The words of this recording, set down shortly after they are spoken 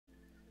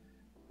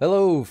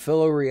Hello,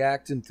 fellow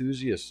React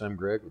enthusiasts. I'm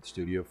Greg with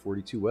Studio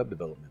 42 Web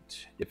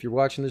Development. If you're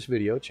watching this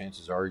video,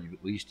 chances are you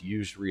at least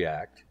used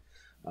React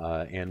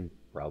and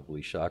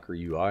probably Chakra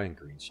UI and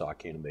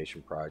GSAP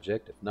animation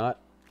project. If not,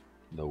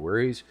 no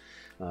worries.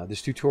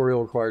 This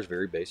tutorial requires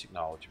very basic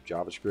knowledge of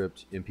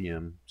JavaScript,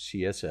 NPM,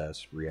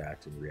 CSS,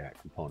 React, and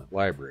React component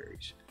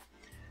libraries.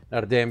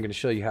 Now today I'm going to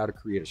show you how to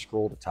create a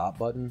scroll to top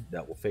button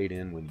that will fade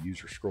in when the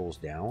user scrolls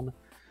down.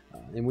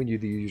 And when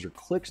the user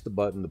clicks the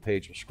button, the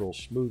page will scroll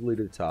smoothly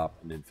to the top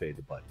and then fade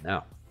the button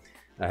out.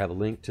 I have a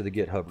link to the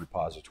GitHub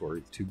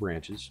repository with two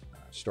branches,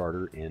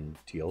 Starter and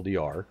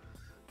TLDR.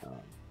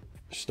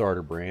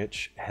 Starter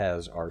branch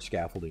has our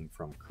scaffolding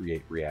from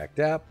Create React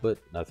App, but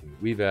nothing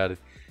that we've added.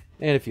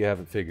 And if you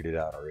haven't figured it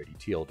out already,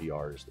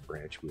 TLDR is the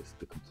branch with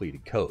the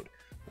completed code.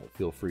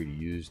 Feel free to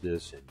use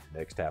this in your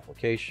next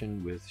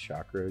application with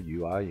Chakra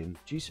UI and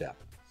GSAP.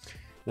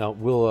 Now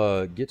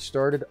we'll get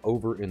started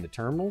over in the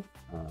terminal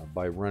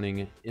by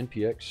running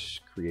npx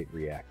create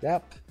react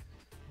app,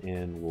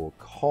 and we'll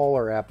call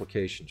our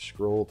application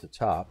scroll to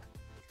top,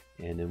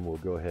 and then we'll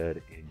go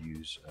ahead and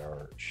use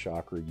our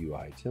Chakra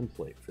UI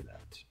template for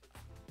that.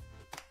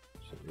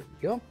 So there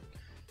we go.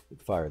 We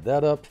fired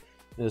that up,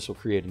 and this will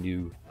create a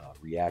new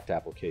React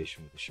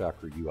application with the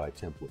Chakra UI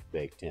template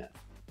baked in.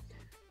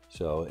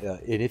 So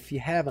and if you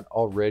haven't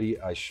already,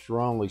 I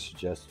strongly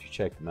suggest that you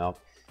check them out,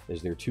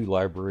 as there are two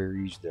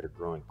libraries that are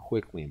growing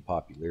quickly in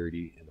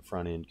popularity in the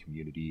front-end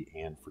community,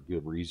 and for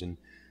good reason.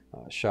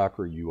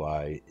 Chakra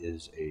UI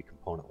is a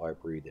component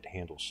library that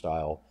handles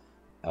style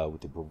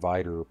with the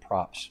provider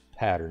props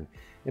pattern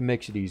and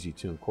makes it easy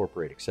to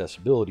incorporate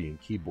accessibility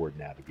and keyboard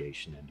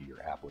navigation into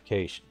your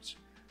applications.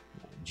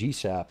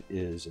 GSAP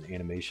is an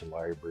animation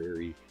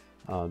library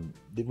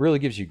that really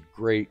gives you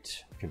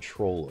great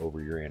control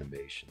over your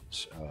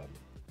animations.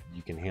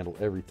 You can handle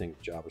everything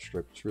with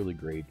JavaScript. It's really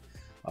great.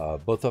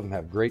 Both of them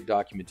have great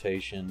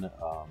documentation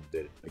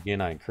that, again,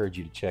 I encourage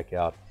you to check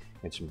out,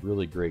 and some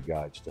really great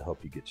guides to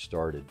help you get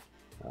started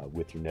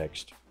with your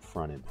next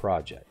front-end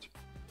project.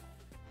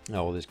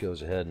 Now, while this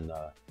goes ahead and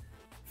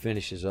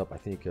finishes up, I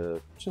think as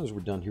soon as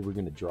we're done here, we're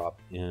going to drop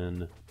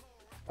in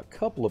a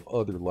couple of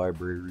other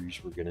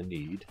libraries we're going to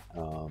need.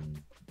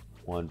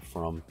 One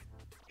from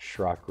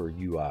Chakra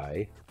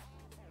UI,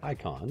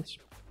 icons.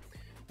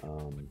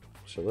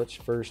 So let's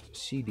first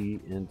CD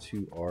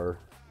into our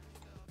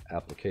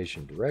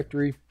application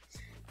directory,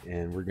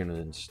 and we're going to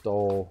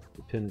install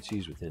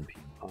dependencies with npm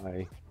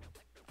i.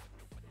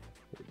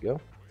 There we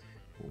go.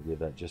 We'll give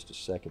that just a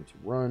second to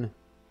run,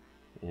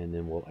 and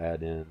then we'll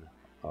add in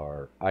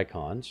our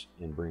icons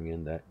and bring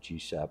in that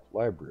GSAP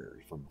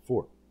library from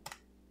before.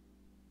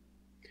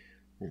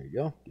 There you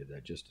go. Give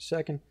that just a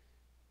second,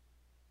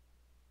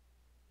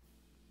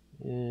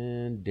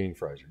 and ding,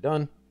 fries are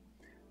done.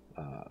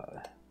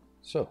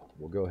 So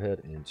we'll go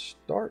ahead and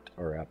start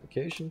our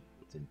application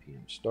with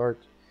npm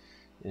start.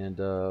 And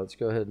let's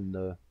go ahead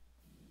and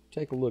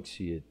take a look,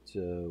 see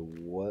at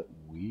what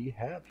we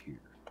have here.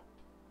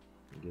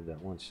 I'll give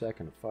that 1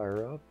 second to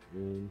fire up,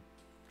 and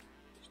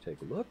let's take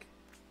a look.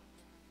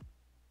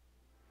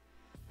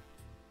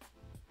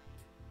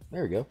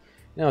 There we go.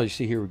 Now you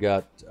see here we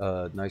got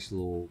a nice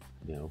little,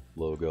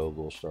 logo,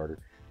 little starter.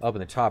 Up in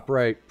the top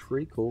right,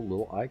 pretty cool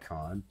little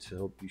icon to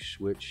help you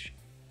switch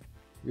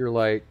your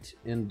light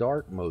and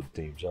dark mode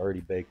themes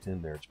already baked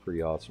in there. It's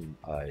pretty awesome.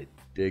 I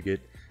dig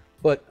it.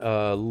 But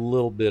a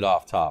little bit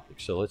off topic,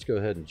 so let's go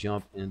ahead and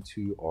jump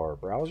into our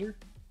browser,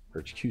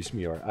 or excuse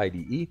me, our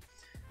IDE,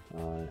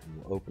 and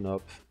we'll open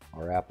up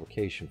our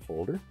application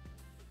folder.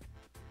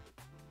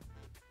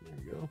 There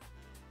we go.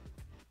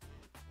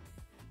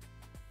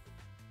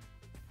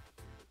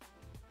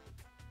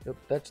 Yep,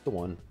 that's the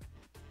one.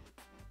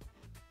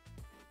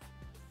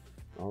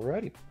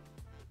 Alrighty.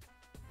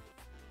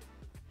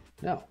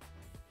 Now,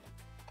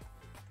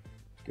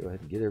 let's go ahead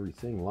and get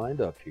everything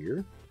lined up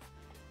here.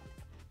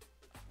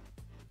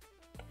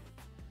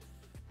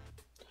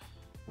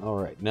 All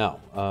right,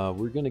 now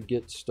we're going to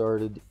get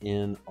started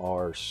in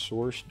our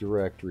source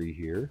directory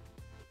here.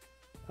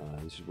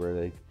 This is where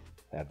they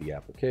have the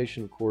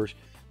application, of course.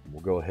 And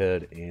we'll go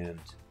ahead and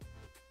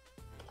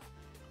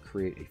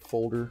create a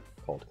folder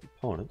called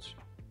components.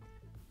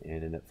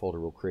 And in that folder,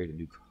 we'll create a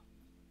new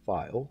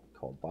file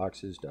called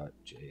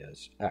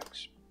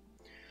boxes.jsx.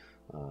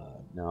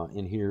 Now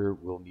in here,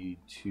 we'll need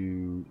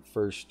to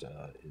first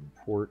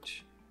import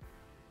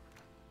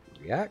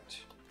React.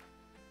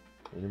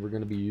 And then we're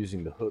going to be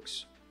using the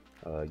hooks.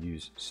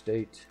 Use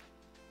state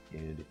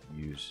and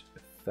use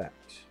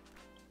effect.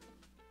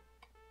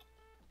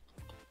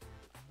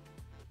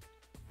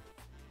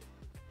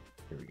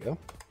 There we go.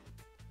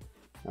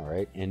 All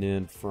right, and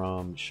then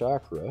from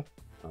Chakra,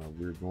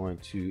 we're going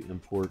to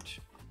import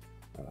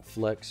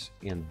flex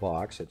and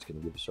box. That's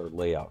going to give us our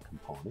layout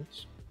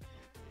components,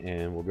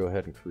 and we'll go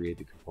ahead and create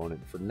the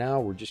component. For now,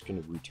 we're just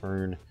going to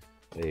return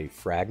a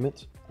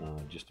fragment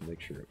just to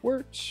make sure it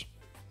works.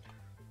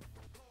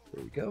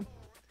 There we go.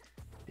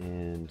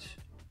 And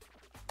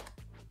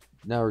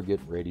now we're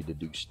getting ready to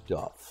do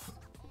stuff.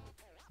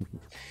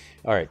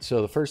 All right,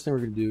 so the first thing we're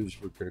going to do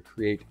is we're going to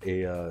create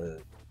a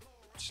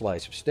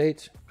slice of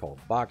state called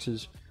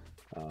boxes,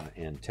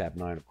 and tab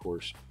 9, of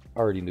course. I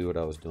already knew what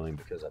I was doing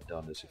because I've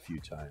done this a few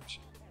times.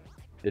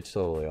 It's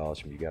totally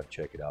awesome. You got to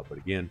check it out. But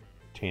again,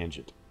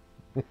 tangent.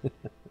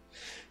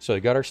 So I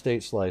got our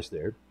state slice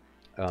there,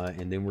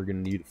 and then we're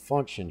going to need a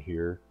function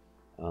here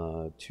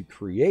to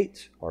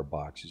create our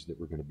boxes that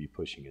we're going to be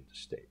pushing into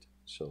state.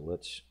 So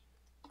let's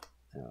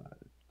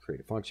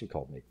create a function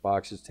called make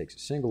boxes. Takes a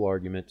single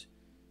argument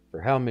for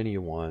how many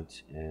you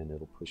want, and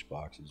it'll push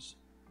boxes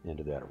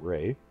into that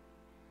array.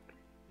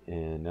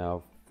 And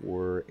now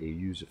for a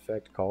use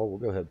effect call, we'll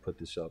go ahead and put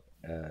this up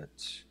at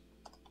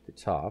the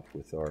top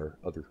with our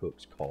other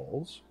hooks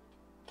calls.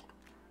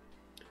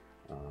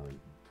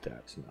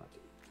 That's not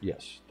it.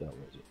 Yes, that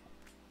was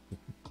it.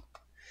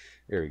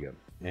 There we go.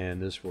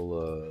 And this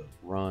will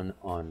run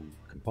on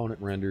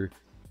component render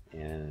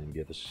and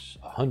give us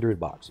 100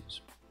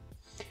 boxes.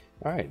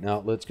 All right,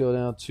 now let's go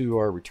down to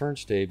our return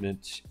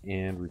statement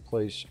and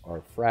replace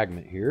our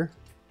fragment here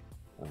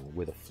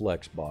with a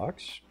flex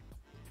box.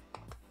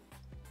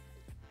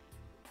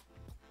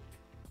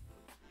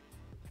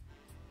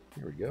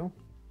 There we go.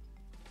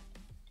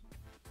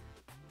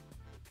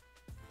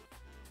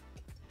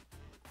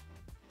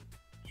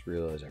 Just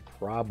realized I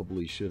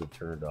probably should have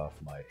turned off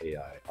my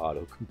AI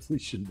auto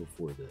completion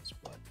before this,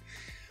 but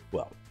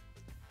well,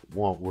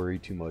 won't worry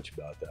too much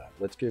about that.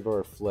 Let's give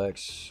our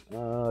flex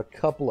a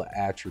couple of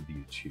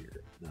attributes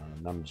here.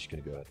 I'm just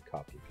going to go ahead and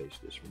copy and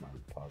paste this from my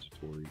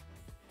repository.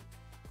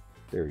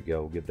 There we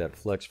go. We'll give that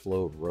flex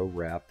flow row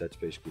wrap. That's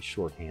basically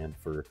shorthand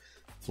for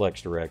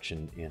flex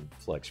direction and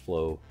flex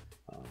flow.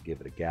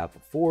 Give it a gap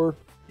of 4,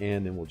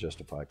 and then we'll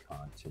justify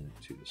content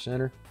to the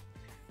center.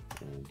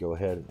 And go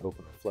ahead and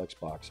open our flex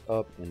box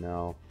up, and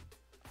now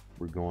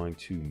we're going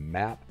to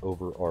map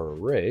over our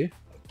array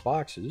of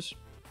boxes.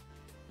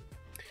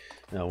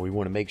 Now we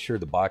want to make sure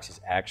the boxes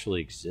actually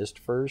exist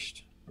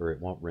first, or it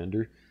won't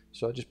render.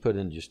 So I just put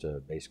in just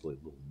basically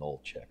a little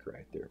null check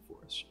right there for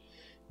us.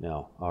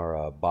 Now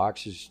our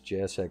boxes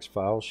JSX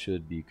file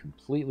should be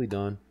completely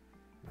done.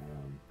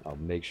 I'll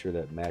make sure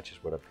that matches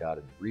what I've got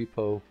in the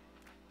repo.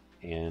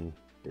 And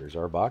here's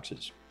our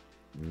boxes.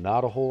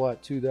 Not a whole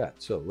lot to that.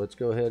 So let's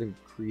go ahead and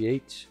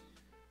create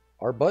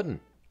our button.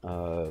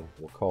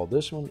 We'll call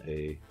this one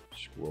a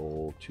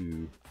scroll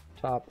to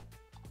top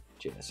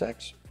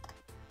JSX.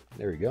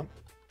 There we go.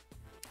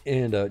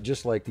 And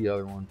just like the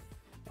other one,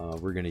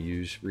 we're going to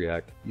use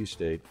React, use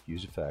state,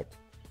 use effect.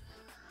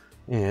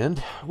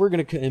 And we're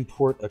going to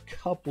import a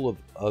couple of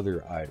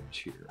other items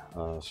here.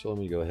 So let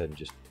me go ahead and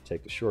just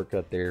take the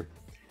shortcut there.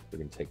 We're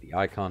going to take the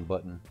icon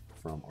button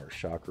from our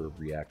Chakra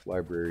React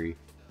library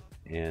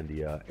and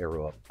the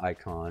arrow up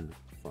icon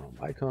from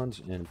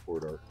icons and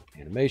import our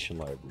animation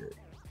library.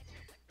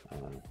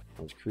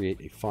 Let's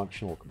create a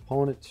functional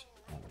component.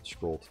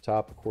 Scroll to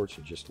top, of course,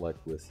 and just like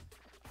with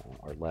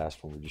our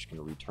last one, we're just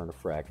going to return a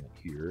fragment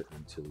here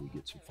until we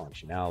get some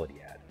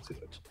functionality added to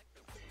it.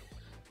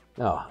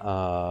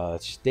 Now,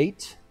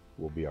 state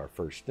will be our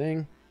first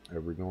thing.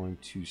 We're going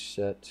to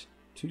set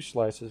 2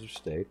 slices of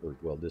state, or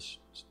well, this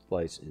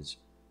slice is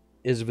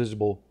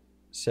visible,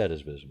 set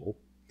is visible,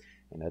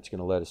 and that's going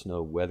to let us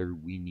know whether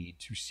we need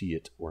to see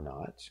it or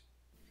not.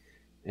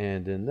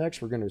 And then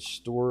next we're going to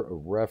store a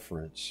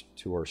reference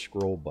to our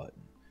scroll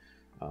button.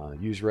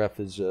 useRef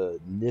is a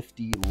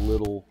nifty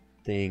little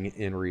thing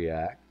in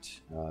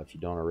React. If you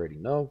don't already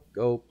know,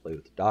 go play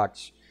with the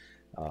docs.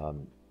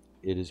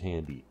 It is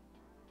handy.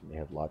 They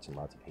have lots and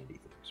lots of handy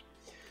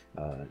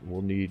things.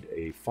 We'll need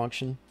a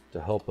function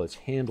to help us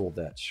handle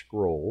that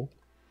scroll,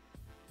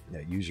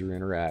 that user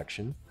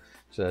interaction.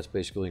 So that's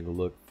basically going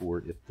to look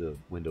for if the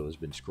window has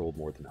been scrolled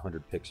more than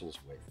 100 pixels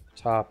away from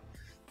the top,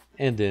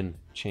 and then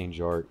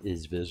change our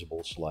is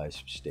visible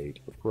slice of state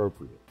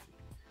appropriately.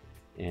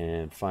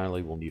 And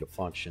finally, we'll need a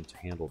function to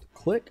handle the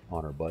click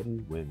on our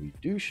button when we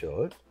do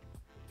show it.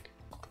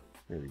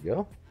 There we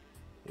go.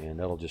 And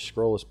that'll just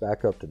scroll us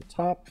back up to the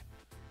top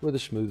with a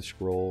smooth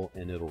scroll,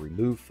 and it'll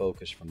remove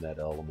focus from that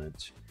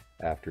element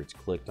after it's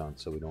clicked on,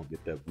 so we don't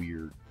get that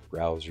weird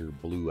browser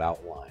blue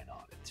outline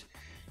on it.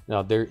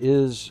 Now there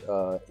is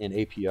an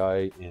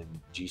API in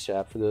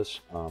GSAP for this,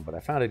 but I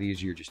found it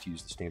easier just to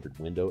use the standard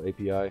window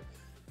API,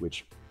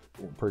 which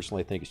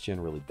personally I think it's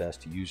generally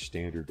best to use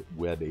standard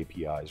web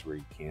APIs where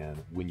you can,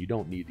 when you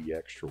don't need the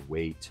extra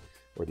weight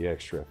or the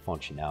extra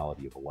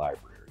functionality of a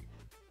library.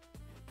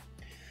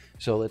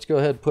 So let's go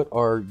ahead and put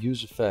our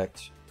use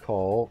effect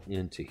call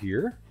into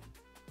here,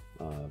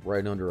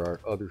 right under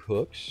our other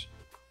hooks.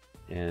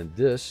 And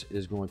this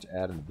is going to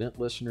add an event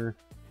listener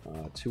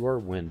to our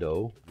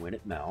window when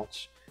it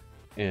mounts.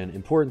 And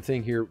important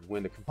thing here,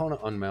 when the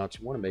component unmounts,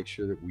 you want to make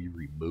sure that we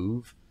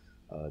remove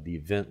the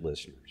event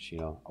listeners. You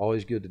know,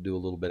 always good to do a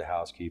little bit of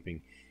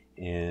housekeeping.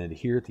 And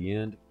here at the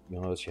end,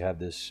 you'll notice you have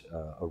this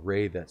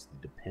array that's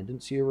the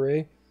dependency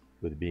array.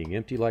 With it being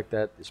empty like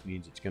that, this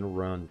means it's going to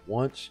run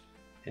once,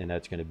 and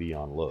that's going to be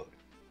on load.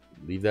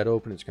 Leave that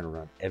open, it's going to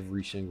run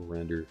every single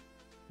render.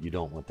 You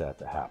don't want that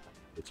to happen.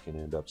 It's going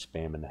to end up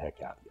spamming the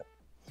heck out of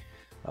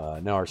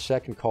you. Now our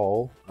second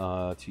call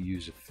to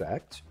use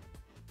effect,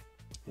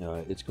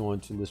 it's going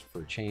to list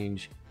for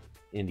change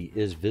in the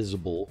is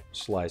visible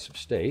slice of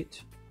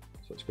state.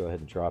 So let's go ahead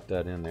and drop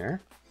that in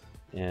there.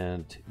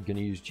 And I'm going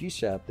to use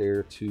GSAP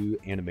there to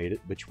animate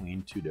it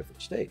between two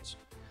different states.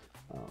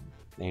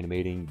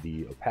 Animating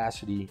the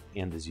opacity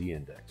and the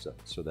z-index of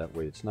it. So that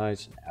way it's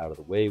nice and out of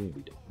the way when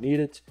we don't need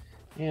it.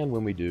 And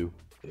when we do,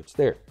 it's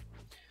there.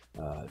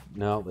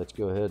 Now let's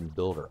go ahead and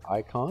build our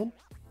icon.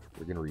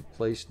 We're going to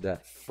replace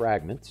that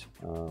fragment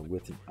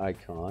with an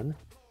icon.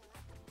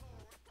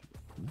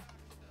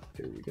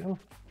 There we go.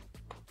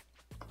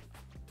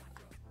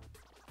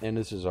 And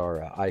this is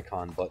our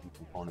icon button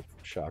component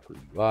from Chakra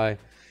UI.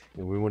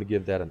 And we want to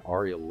give that an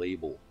ARIA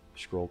label.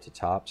 Scroll to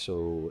top.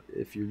 So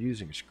if you're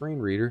using a screen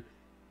reader,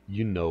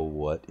 you know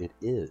what it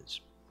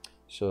is.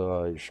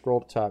 So your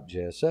scroll to top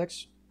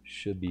JSX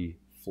should be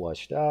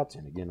flushed out.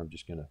 And again, I'm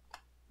just going to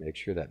make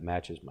sure that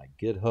matches my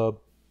GitHub.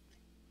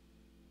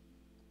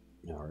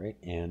 All right.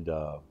 And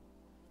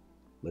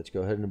let's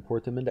go ahead and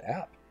import them into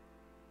app.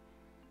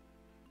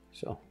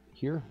 So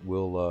here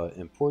we'll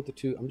import the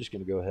two. I'm just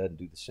going to go ahead and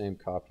do the same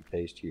copy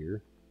paste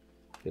here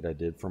that I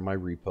did from my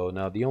repo.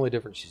 Now the only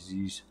difference is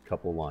these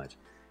couple lines.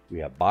 We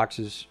have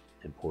boxes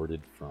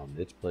imported from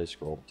its place,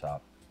 scroll to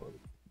top,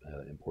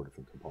 imported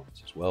from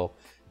components as well.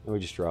 And we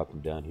just drop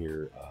them down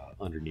here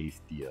underneath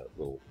the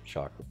little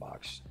Chakra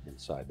box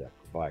inside that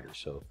provider.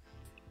 So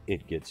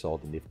it gets all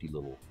the nifty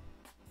little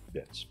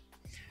bits.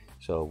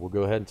 So we'll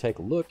go ahead and take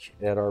a look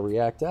at our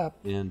React app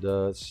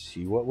and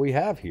see what we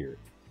have here.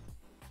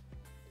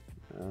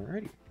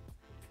 Alrighty.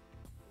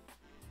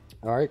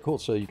 All right, cool.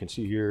 So you can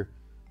see here,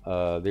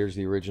 there's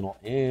the original,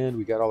 and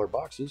we got all our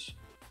boxes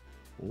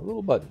and a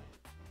little button.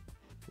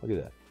 Look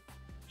at that.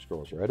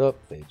 Scrolls right up,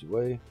 fades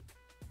away,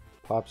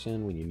 pops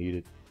in when you need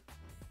it,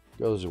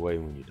 goes away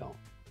when you don't.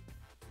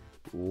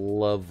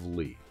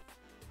 Lovely.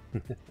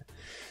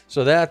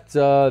 So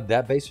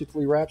that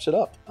basically wraps it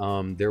up.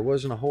 There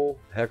wasn't a whole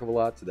heck of a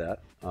lot to that.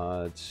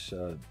 It's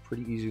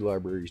pretty easy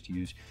libraries to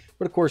use,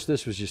 but of course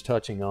this was just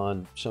touching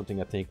on something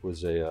I think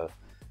was a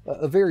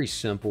very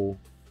simple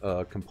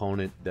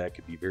component that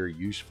could be very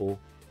useful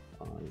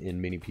in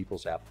many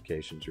people's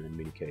applications or in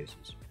many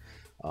cases.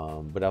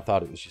 But I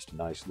thought it was just a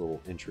nice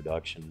little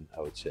introduction,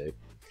 I would say.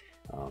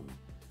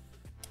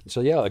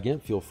 So yeah, again,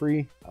 feel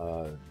free,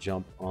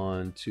 jump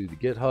on to the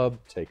GitHub,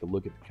 take a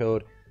look at the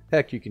code.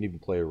 Heck, you can even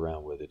play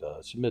around with it.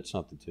 Submit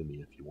something to me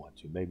if you want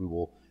to. Maybe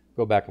we'll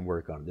go back and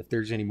work on it. If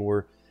there's any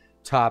more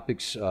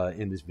topics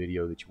in this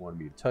video that you want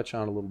me to touch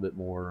on a little bit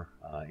more,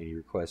 any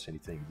requests,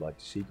 anything you'd like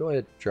to see, go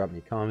ahead, drop me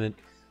a comment.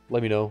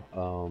 Let me know.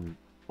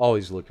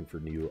 Always looking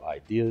for new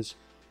ideas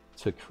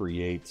to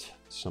create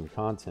some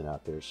content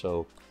out there.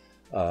 So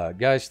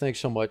guys, thanks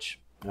so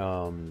much.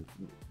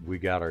 We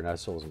got our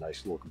nice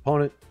little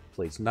component.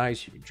 Plays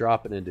nice. You can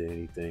drop it into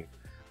anything.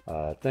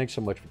 Thanks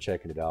so much for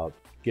checking it out.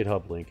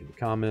 GitHub link in the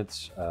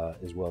comments,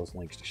 as well as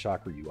links to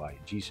Chakra UI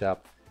and GSAP,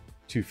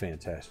 two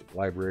fantastic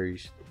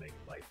libraries that make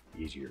life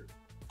easier.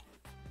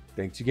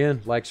 Thanks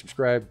again. Like,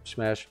 subscribe,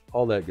 smash,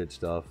 all that good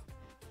stuff.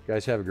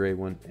 Guys, have a great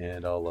one,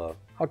 and I'll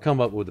come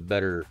up with a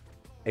better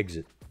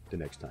exit the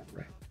next time,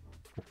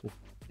 right?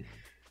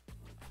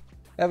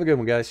 Have a good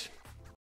one, guys.